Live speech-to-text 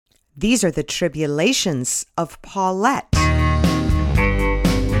These are the tribulations of Paulette.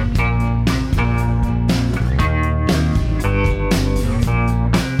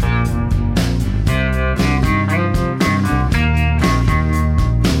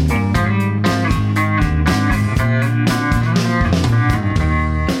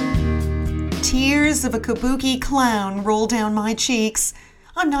 Tears of a kabuki clown roll down my cheeks.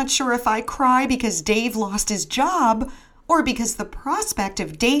 I'm not sure if I cry because Dave lost his job or because the prospect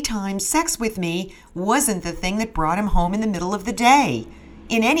of daytime sex with me wasn't the thing that brought him home in the middle of the day.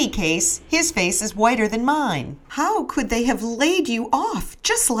 In any case, his face is whiter than mine. How could they have laid you off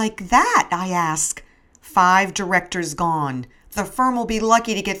just like that, I ask. 5 directors gone. The firm will be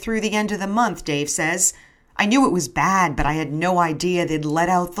lucky to get through the end of the month, Dave says. I knew it was bad, but I had no idea they'd let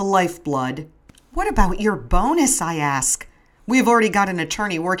out the lifeblood. What about your bonus, I ask. We've already got an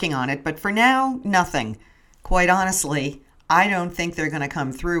attorney working on it, but for now, nothing. Quite honestly, I don't think they're going to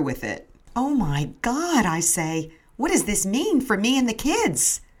come through with it. Oh my God, I say. What does this mean for me and the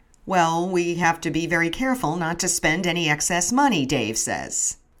kids? Well, we have to be very careful not to spend any excess money, Dave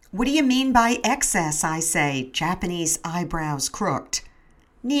says. What do you mean by excess, I say, Japanese eyebrows crooked.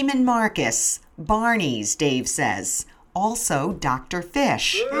 Neiman Marcus, Barney's, Dave says. Also Dr.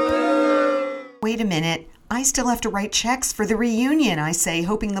 Fish. Wait a minute. I still have to write checks for the reunion, I say,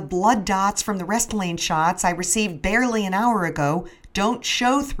 hoping the blood dots from the Restylane shots I received barely an hour ago don't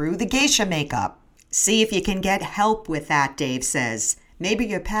show through the geisha makeup. See if you can get help with that, Dave says. Maybe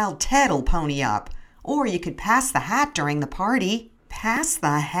your pal Ted'll pony up. Or you could pass the hat during the party. Pass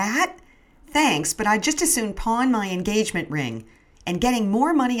the hat? Thanks, but I'd just as soon pawn my engagement ring. And getting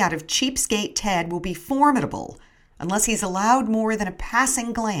more money out of cheapskate Ted will be formidable, unless he's allowed more than a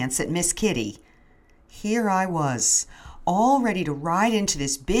passing glance at Miss Kitty. Here I was, all ready to ride into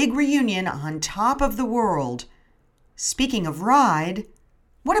this big reunion on top of the world. Speaking of ride,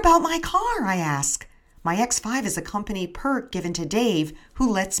 what about my car, I ask. My X5 is a company perk given to Dave, who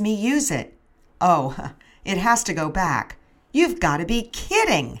lets me use it. Oh, it has to go back. You've got to be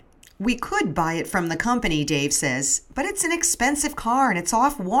kidding. We could buy it from the company, Dave says, but it's an expensive car and it's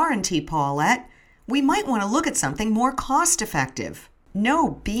off warranty, Paulette. We might want to look at something more cost-effective.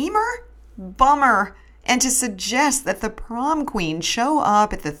 No Beamer? Bummer. And to suggest that the prom queen show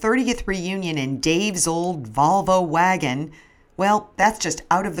up at the 30th reunion in Dave's old Volvo wagon, well, that's just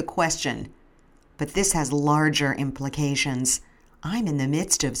out of the question. But this has larger implications. I'm in the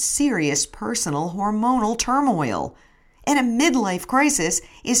midst of serious personal hormonal turmoil. And a midlife crisis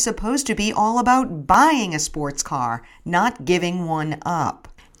is supposed to be all about buying a sports car, not giving one up.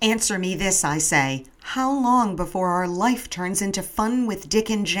 Answer me this, I say. How long before our life turns into fun with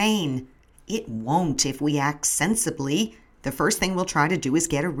Dick and Jane? It won't if we act sensibly. The first thing we'll try to do is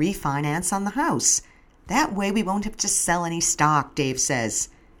get a refinance on the house. That way we won't have to sell any stock, Dave says.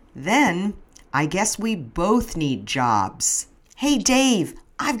 Then, I guess we both need jobs. Hey, Dave,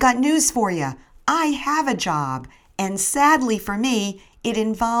 I've got news for you. I have a job, and sadly for me, it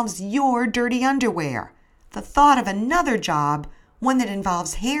involves your dirty underwear. The thought of another job, one that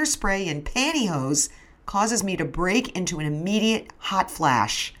involves hairspray and pantyhose, causes me to break into an immediate hot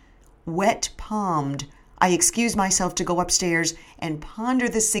flash. Wet-palmed, I excuse myself to go upstairs and ponder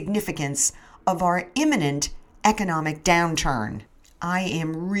the significance of our imminent economic downturn. I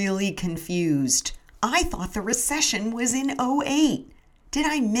am really confused. I thought the recession was in '08. Did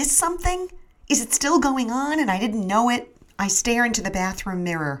I miss something? Is it still going on and I didn't know it? I stare into the bathroom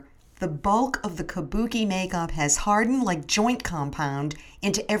mirror. The bulk of the kabuki makeup has hardened like joint compound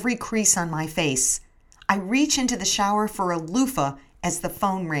into every crease on my face. I reach into the shower for a loofah as the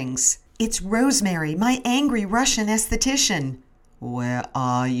phone rings. It's Rosemary, my angry Russian esthetician. Where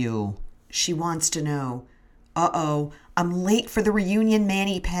are you? She wants to know. Uh-oh, I'm late for the reunion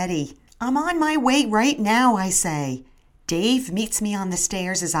mani-pedi. I'm on my way right now, I say. Dave meets me on the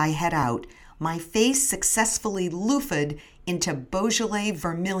stairs as I head out, my face successfully loofah'd into Beaujolais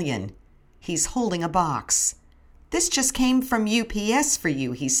vermilion. He's holding a box. This just came from UPS for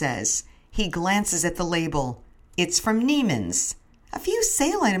you, he says. He glances at the label. It's from Neiman's. A few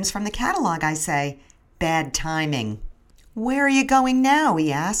sale items from the catalog, I say. Bad timing. Where are you going now,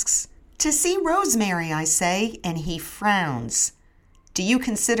 he asks. To see Rosemary, I say, and he frowns. Do you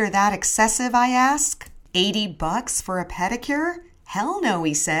consider that excessive, I ask? $80 for a pedicure? Hell no,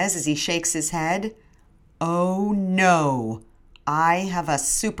 he says as he shakes his head. Oh no, I have a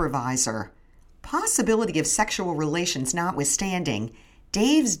supervisor. Possibility of sexual relations notwithstanding,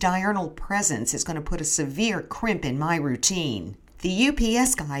 Dave's diurnal presence is going to put a severe crimp in my routine. The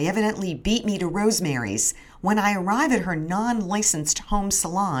UPS guy evidently beat me to Rosemary's. When I arrive at her non-licensed home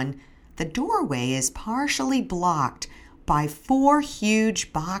salon, the doorway is partially blocked by 4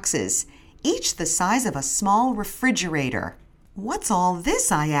 huge boxes, each the size of a small refrigerator. "What's all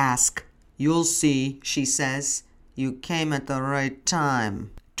this?" I ask. "You'll see," she says. "You came at the right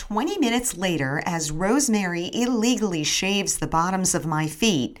time." 20 minutes later, as Rosemary illegally shaves the bottoms of my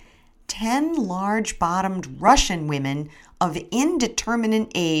feet, 10 large-bottomed Russian women of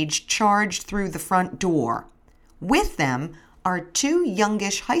indeterminate age charged through the front door. With them are 2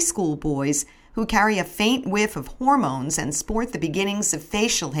 youngish high school boys who carry a faint whiff of hormones and sport the beginnings of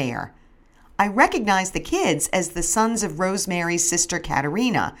facial hair. I recognize the kids as the sons of Rosemary's sister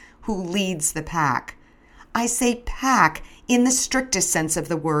Katerina, who leads the pack. I say pack in the strictest sense of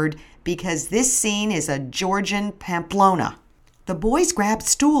the word because this scene is a Georgian Pamplona. The boys grab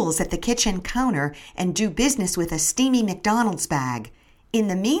stools at the kitchen counter and do business with a steamy McDonald's bag. In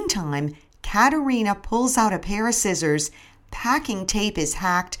the meantime, Katerina pulls out a pair of scissors, packing tape is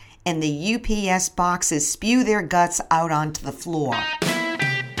hacked, and the UPS boxes spew their guts out onto the floor.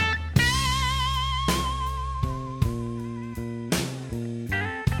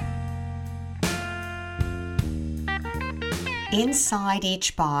 Inside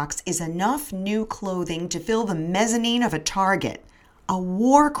each box is enough new clothing to fill the mezzanine of a Target. A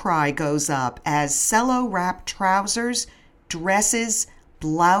war cry goes up as cello-wrapped trousers, dresses,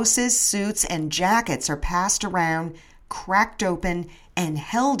 blouses, suits, and jackets are passed around, cracked open, and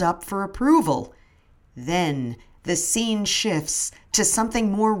held up for approval. Then the scene shifts to something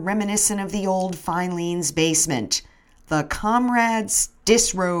more reminiscent of the old Filene's basement. The comrades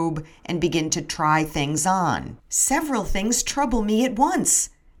disrobe and begin to try things on. Several things trouble me at once.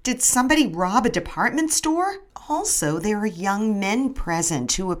 Did somebody rob a department store? Also, there are young men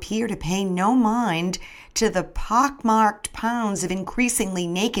present who appear to pay no mind to the pockmarked pounds of increasingly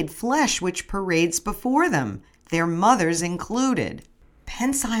naked flesh which parades before them, their mothers included.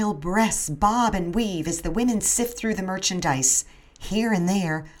 Pensile breasts bob and weave as the women sift through the merchandise. Here and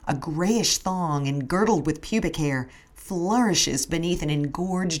there, a grayish thong and girdled with pubic hair flourishes beneath an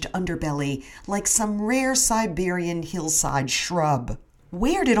engorged underbelly like some rare Siberian hillside shrub.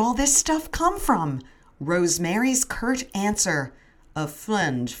 Where did all this stuff come from? Rosemary's curt answer: "A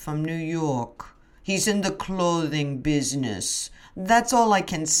friend from New York. He's in the clothing business. That's all I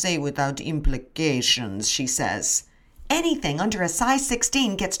can say without implications," she says. Anything under a size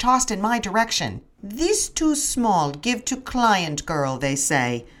 16 gets tossed in my direction. "This too small, give to client girl," they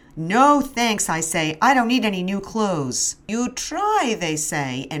say. "No, thanks," I say. "I don't need any new clothes." "You try," they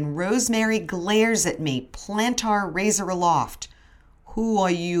say, and Rosemary glares at me, plantar razor aloft. "Who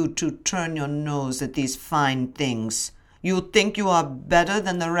are you to turn your nose at these fine things? You think you are better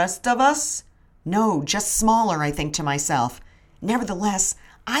than the rest of us?" No, just smaller, I think to myself. Nevertheless,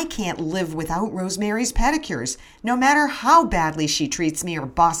 I can't live without Rosemary's pedicures, no matter how badly she treats me or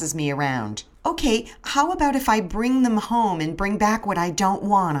bosses me around. "Okay, how about if I bring them home and bring back what I don't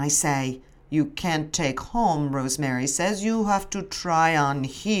want?" I say. "You can't take home," Rosemary says. "You have to try on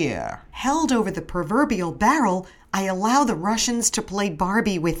here." Held over the proverbial barrel, I allow the Russians to play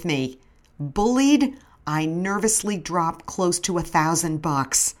Barbie with me. Bullied, I nervously drop close to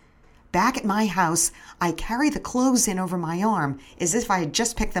 $1,000. Back at my house, I carry the clothes in over my arm as if I had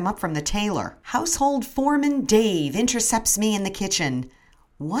just picked them up from the tailor. Household foreman Dave intercepts me in the kitchen.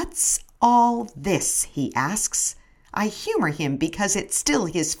 "What's all this?" he asks. I humor him because it's still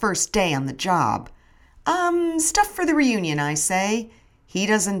his first day on the job. Stuff for the reunion," I say. He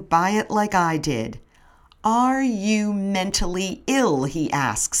doesn't buy it like I did. "Are you mentally ill?" he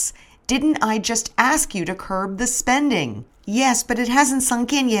asks. "Didn't I just ask you to curb the spending?" "Yes, but it hasn't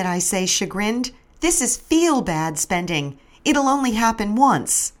sunk in yet," I say, chagrined. "This is feel-bad spending. It'll only happen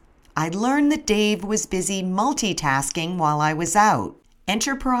once." I learned that Dave was busy multitasking while I was out.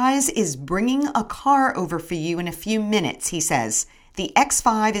 "Enterprise is bringing a car over for you in a few minutes," he says. "The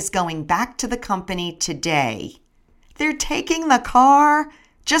X5 is going back to the company today." "They're taking the car?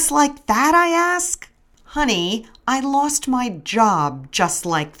 Just like that?" I ask. "Honey, I lost my job just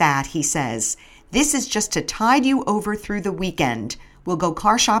like that," he says. "This is just to tide you over through the weekend. We'll go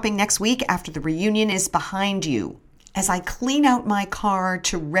car shopping next week after the reunion is behind you." As I clean out my car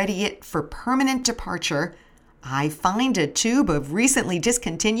to ready it for permanent departure, I find a tube of recently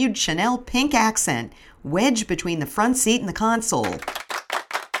discontinued Chanel pink accent wedged between the front seat and the console.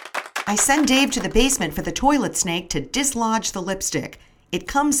 I send Dave to the basement for the toilet snake to dislodge the lipstick. It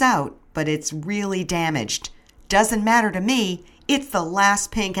comes out, but it's really damaged. Doesn't matter to me. It's the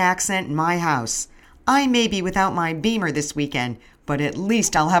last pink accent in my house. I may be without my Beamer this weekend, but at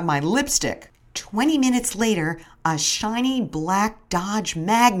least I'll have my lipstick. 20 minutes later, a shiny black Dodge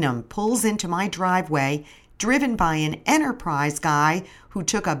Magnum pulls into my driveway, driven by an Enterprise guy who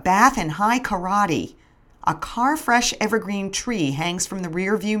took a bath in high karate. A car-fresh evergreen tree hangs from the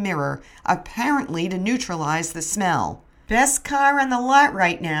rearview mirror, apparently to neutralize the smell. Best car on the lot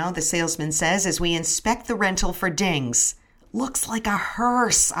right now, the salesman says as we inspect the rental for dings. Looks like a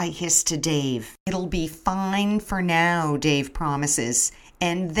hearse, I hiss to Dave. It'll be fine for now, Dave promises.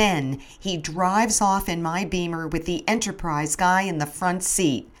 And then he drives off in my Beamer with the Enterprise guy in the front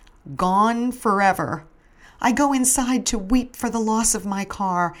seat. Gone forever. I go inside to weep for the loss of my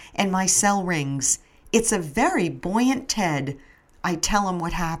car, and my cell rings. It's a very buoyant Ted. I tell him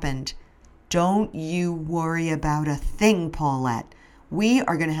what happened. Don't you worry about a thing, Paulette. We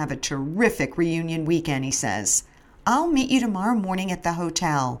are going to have a terrific reunion weekend, he says. I'll meet you tomorrow morning at the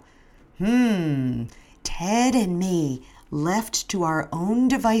hotel. Ted and me left to our own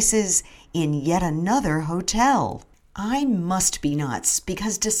devices in yet another hotel. I must be nuts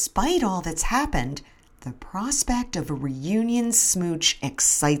because despite all that's happened, the prospect of a reunion smooch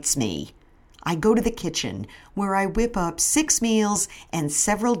excites me. I go to the kitchen, where I whip up 6 meals and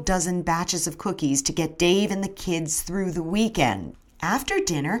several dozen batches of cookies to get Dave and the kids through the weekend. After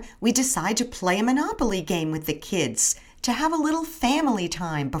dinner, we decide to play a Monopoly game with the kids to have a little family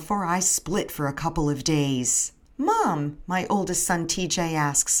time before I split for a couple of days. Mom, my oldest son TJ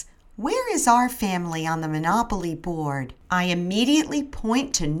asks, where is our family on the Monopoly board? I immediately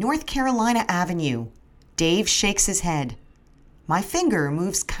point to North Carolina Avenue. Dave shakes his head. My finger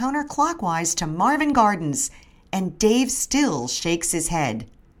moves counterclockwise to Marvin Gardens, and Dave still shakes his head.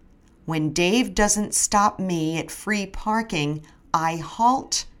 When Dave doesn't stop me at free parking, I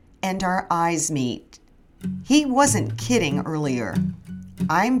halt and our eyes meet. He wasn't kidding earlier.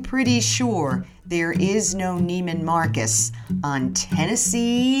 I'm pretty sure there is no Neiman Marcus on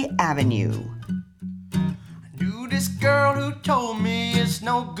Tennessee Avenue. I knew this girl who told me it's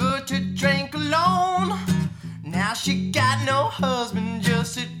no good to drink alone. Now she got no husband,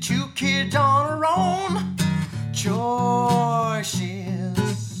 just 2 kids on her own. Choices.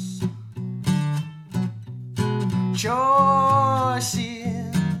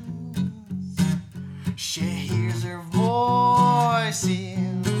 She hears her voices.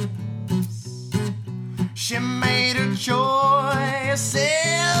 She made her choices,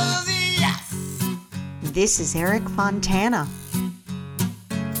 yes. This is Eric Fontana.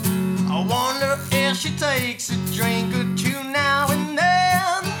 I wonder if she takes a drink or 2 now and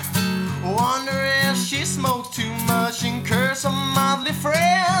then. Wonder if she smokes too much and curse a monthly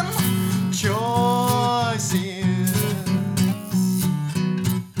friend. Choices.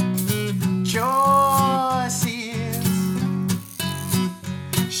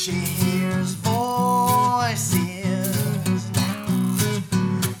 She hears voices now.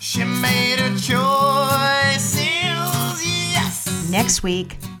 She made her choices, yes. Next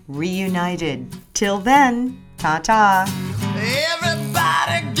week, reunited. Till then, ta-ta.